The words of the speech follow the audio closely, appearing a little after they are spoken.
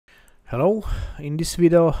Hello, in this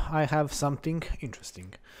video I have something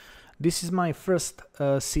interesting. This is my first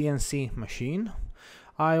CNC machine.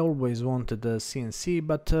 I always wanted a CNC,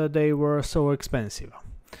 but they were so expensive.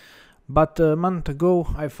 But a month ago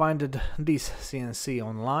I found this CNC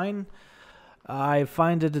online. I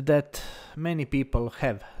find that many people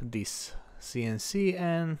have this CNC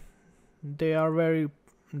and they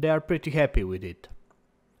are pretty happy with it.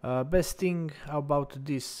 Best thing about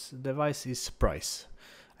this device is price.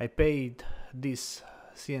 I paid this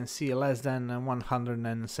CNC less than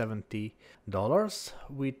 $170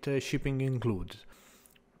 with shipping included.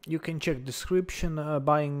 You can check description,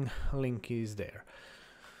 buying link is there.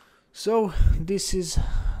 So this is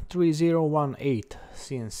 3018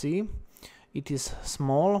 CNC. It is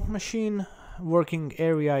small machine. Working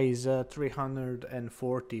area is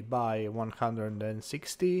 340 by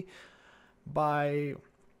 160 by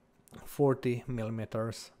 40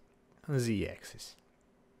 millimeters Z-axis.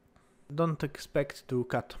 Don't expect to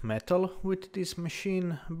cut metal with this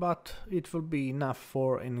machine, but it will be enough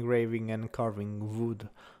for engraving and carving wood,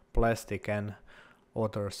 plastic and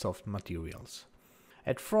other soft materials.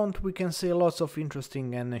 At front we can see lots of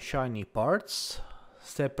interesting and shiny parts,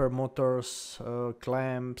 stepper motors,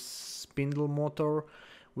 clamps, spindle motor,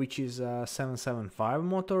 which is a 775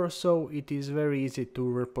 motor, so it is very easy to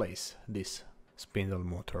replace this spindle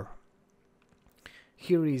motor.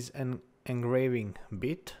 Here is an engraving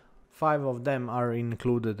bit. 5 of them are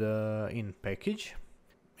included in package.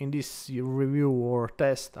 In this review or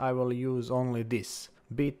test I will use only this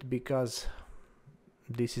bit because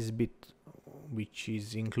this is bit which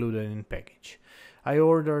is included in package. I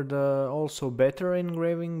ordered also better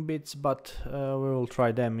engraving bits, but we will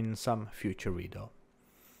try them in some future video.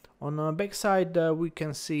 On the back side we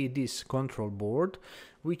can see this control board,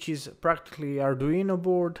 which is practically Arduino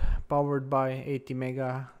board powered by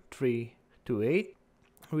ATmega 328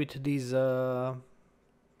 with these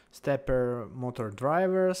stepper motor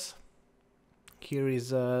drivers. Here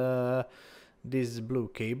is this blue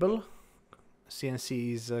cable.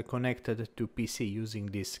 CNC is connected to PC using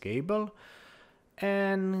this cable,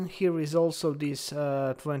 and here is also this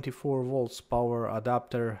 24 volts power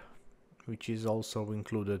adapter, which is also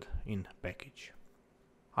included in package.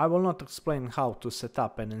 I will not explain how to set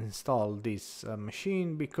up and install this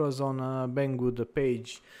machine, because on Banggood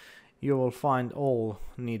page you will find all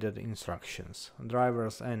needed instructions,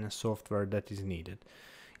 drivers and software that is needed.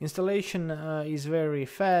 Installation is very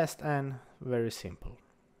fast and very simple.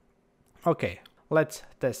 Okay, let's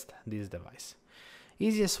test this device.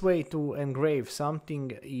 Easiest way to engrave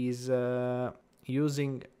something is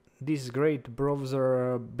using this great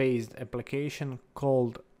browser based application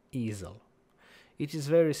called Easel. It is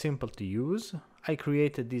very simple to use. I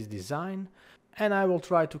created this design and I will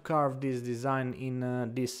try to carve this design in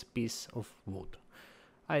this piece of wood.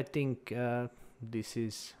 I think this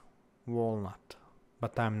is walnut,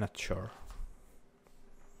 but I'm not sure.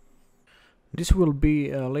 This will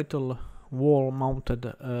be a little wall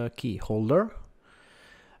mounted key holder.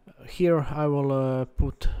 Here I will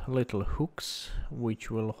put little hooks which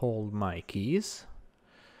will hold my keys.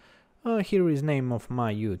 Here is name of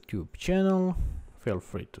my YouTube channel, feel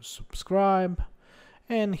free to subscribe.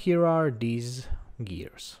 And here are these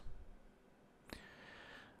gears.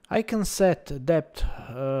 I can set depth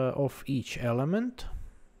of each element.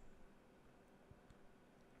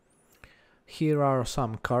 Here are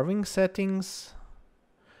some carving settings,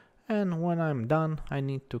 and when I'm done I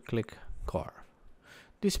need to click carve.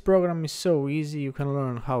 This program is so easy, you can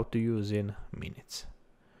learn how to use in minutes.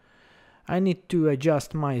 I need to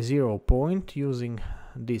adjust my 0 point using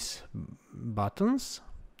these buttons.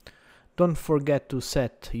 Don't forget to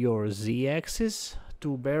set your Z-axis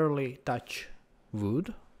to barely touch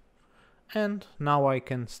wood, and now I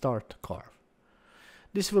can start carve.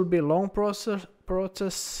 This will be a long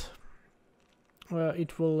process.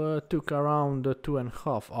 It will took around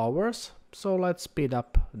 2.5 hours, so let's speed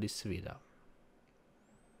up this video.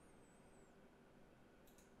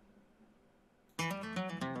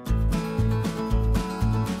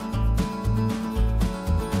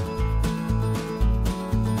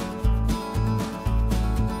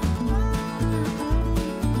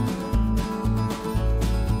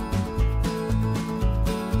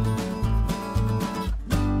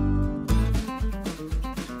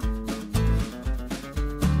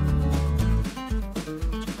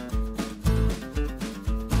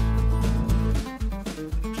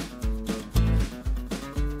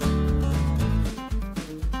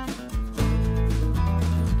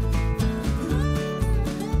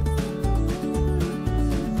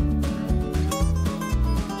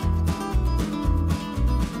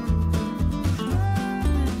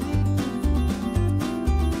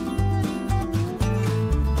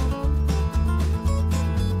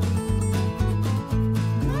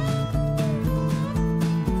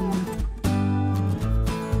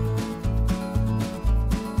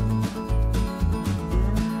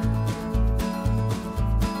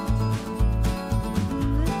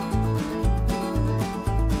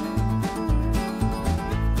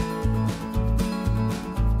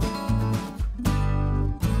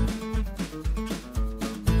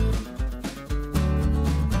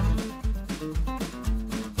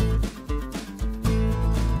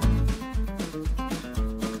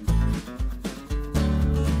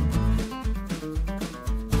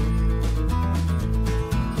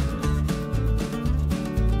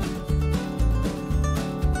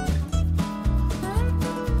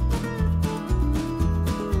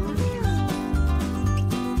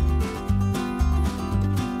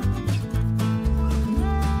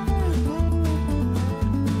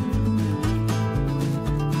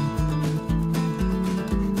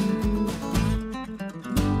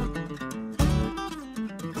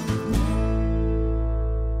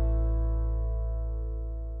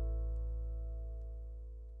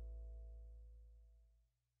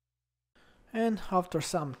 And after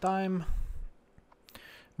some time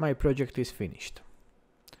my project is finished.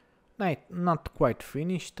 Not quite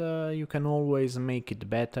finished, you can always make it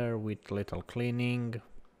better with little cleaning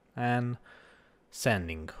and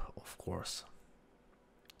sanding, of course.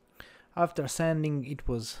 After sanding it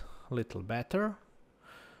was a little better,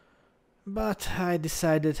 but I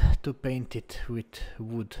decided to paint it with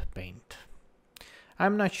wood paint.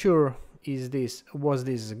 I'm not sure was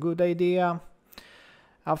this a good idea.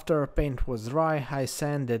 After paint was dry, I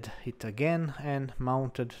sanded it again and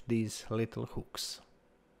mounted these little hooks.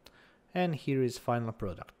 And here is final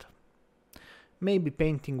product. Maybe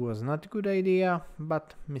painting was not a good idea,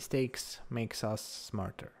 but mistakes makes us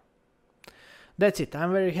smarter. That's it,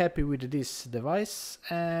 I'm very happy with this device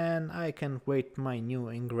and I can wait my new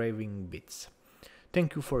engraving bits.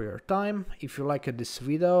 Thank you for your time. If you liked this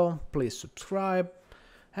video, please subscribe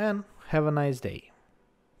and have a nice day.